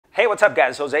Hey, what's up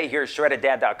guys? Jose here,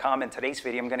 shreddeddad.com. In today's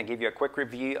video, I'm going to give you a quick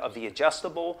review of the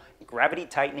adjustable, gravity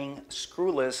tightening,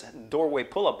 screwless doorway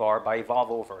pull-up bar by Evolve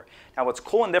Over. Now what's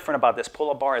cool and different about this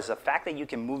pull-up bar is the fact that you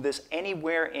can move this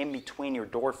anywhere in between your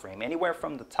door frame, anywhere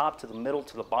from the top to the middle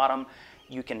to the bottom.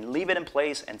 You can leave it in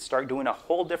place and start doing a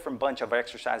whole different bunch of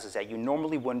exercises that you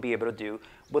normally wouldn't be able to do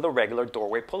with a regular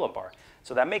doorway pull-up bar.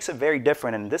 So that makes it very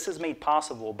different, and this is made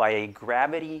possible by a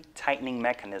gravity tightening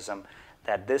mechanism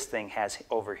that this thing has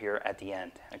over here at the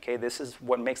end. Okay, this is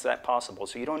what makes that possible.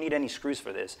 So you don't need any screws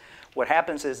for this. What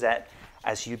happens is that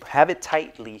as you have it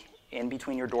tightly in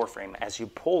between your door frame, as you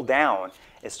pull down,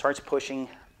 it starts pushing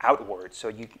outward.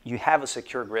 So you have a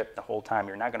secure grip the whole time.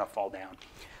 You're not gonna fall down.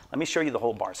 Let me show you the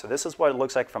whole bar. So this is what it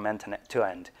looks like from end to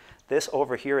end. This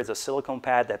over here is a silicone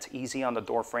pad that's easy on the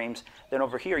door frames. Then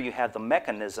over here you have the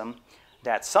mechanism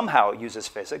that somehow uses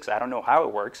physics. I don't know how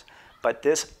it works, but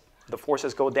the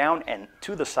forces go down and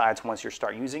to the sides once you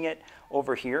start using it.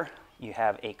 Over here, you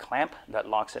have a clamp that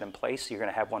locks it in place. You're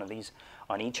gonna have one of these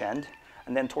on each end.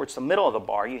 And then towards the middle of the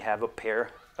bar, you have a pair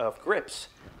of grips.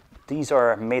 These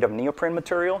are made of neoprene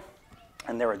material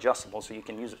and they're adjustable. So you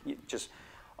can use it, just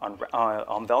on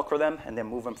Velcro them and then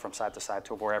move them from side to side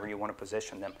to wherever you wanna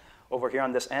position them. Over here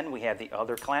on this end, we have the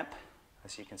other clamp,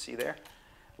 as you can see there,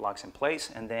 locks in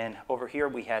place. And then over here,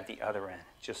 we have the other end,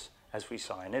 just as we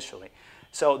saw initially.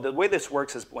 So the way this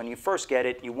works is when you first get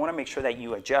it, you want to make sure that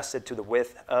you adjust it to the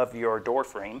width of your door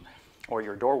frame or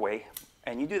your doorway.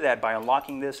 And you do that by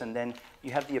unlocking this, and then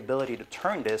you have the ability to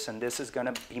turn this, and this is going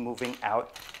to be moving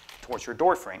out towards your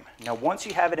door frame. Now once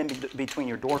you have it in between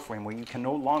your door frame where you can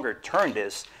no longer turn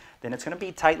this, then it's going to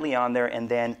be tightly on there, and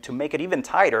then to make it even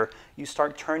tighter, you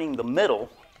start turning the middle,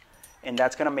 and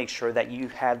that's going to make sure that you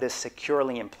have this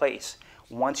securely in place.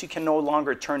 Once you can no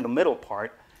longer turn the middle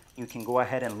part, you can go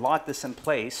ahead and lock this in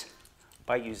place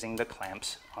by using the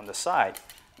clamps on the side.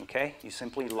 Okay, you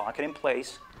simply lock it in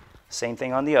place. Same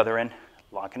thing on the other end,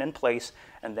 lock it in place,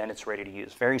 and then it's ready to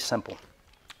use. Very simple.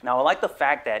 Now I like the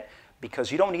fact that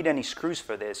because you don't need any screws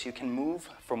for this, you can move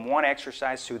from one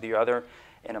exercise to the other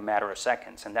in a matter of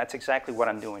seconds, and that's exactly what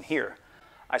I'm doing here.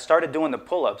 I started doing the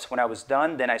pull-ups. When I was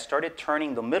done, then I started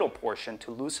turning the middle portion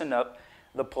to loosen up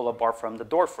the pull-up bar from the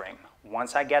door frame.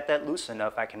 Once I get that loose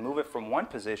enough, I can move it from one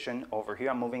position. Over here,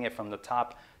 I'm moving it from the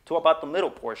top to about the middle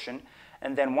portion.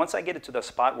 And then once I get it to the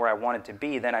spot where I want it to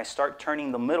be, then I start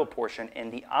turning the middle portion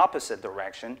in the opposite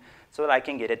direction so that I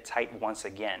can get it tight once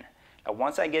again. Now,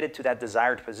 once I get it to that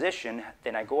desired position,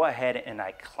 then I go ahead and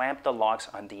I clamp the locks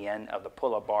on the end of the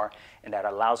pull-up bar, and that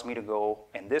allows me to go,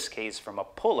 in this case, from a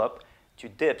pull-up to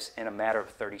dips in a matter of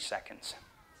 30 seconds.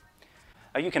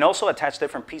 You can also attach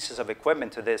different pieces of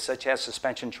equipment to this, such as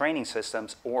suspension training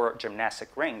systems or gymnastic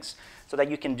rings, so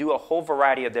that you can do a whole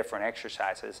variety of different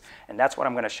exercises. And that's what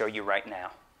I'm going to show you right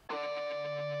now.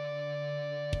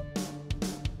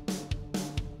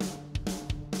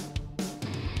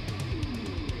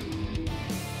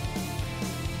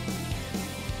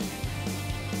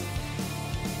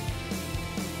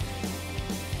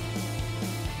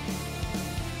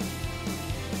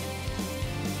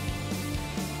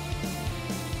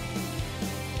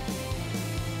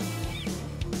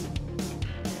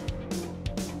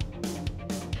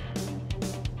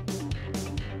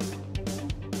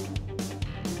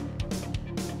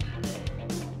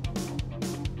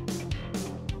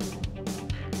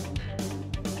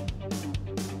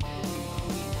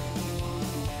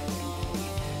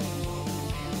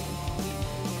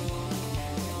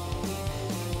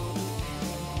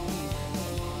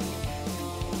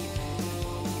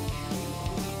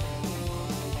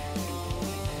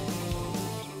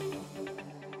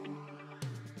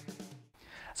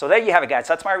 So there you have it, guys.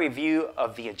 That's my review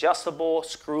of the adjustable,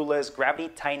 screwless, gravity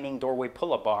tightening doorway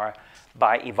pull-up bar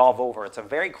by Evolve Over. It's a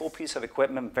very cool piece of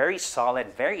equipment, very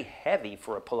solid, very heavy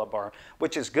for a pull-up bar,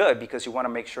 which is good because you want to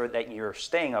make sure that you're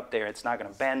staying up there. It's not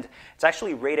going to bend. It's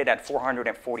actually rated at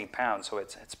 440 pounds, so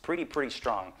it's pretty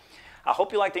strong. I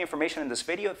hope you liked the information in this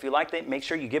video. If you liked it, make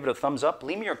sure you give it a thumbs up.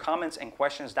 Leave me your comments and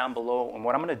questions down below. And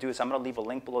what I'm going to do is I'm going to leave a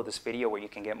link below this video where you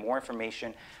can get more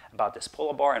information about this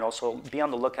pull-up bar, and also be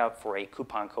on the lookout for a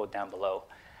coupon code down below.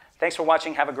 Thanks for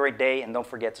watching. Have a great day, and don't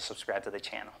forget to subscribe to the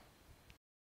channel.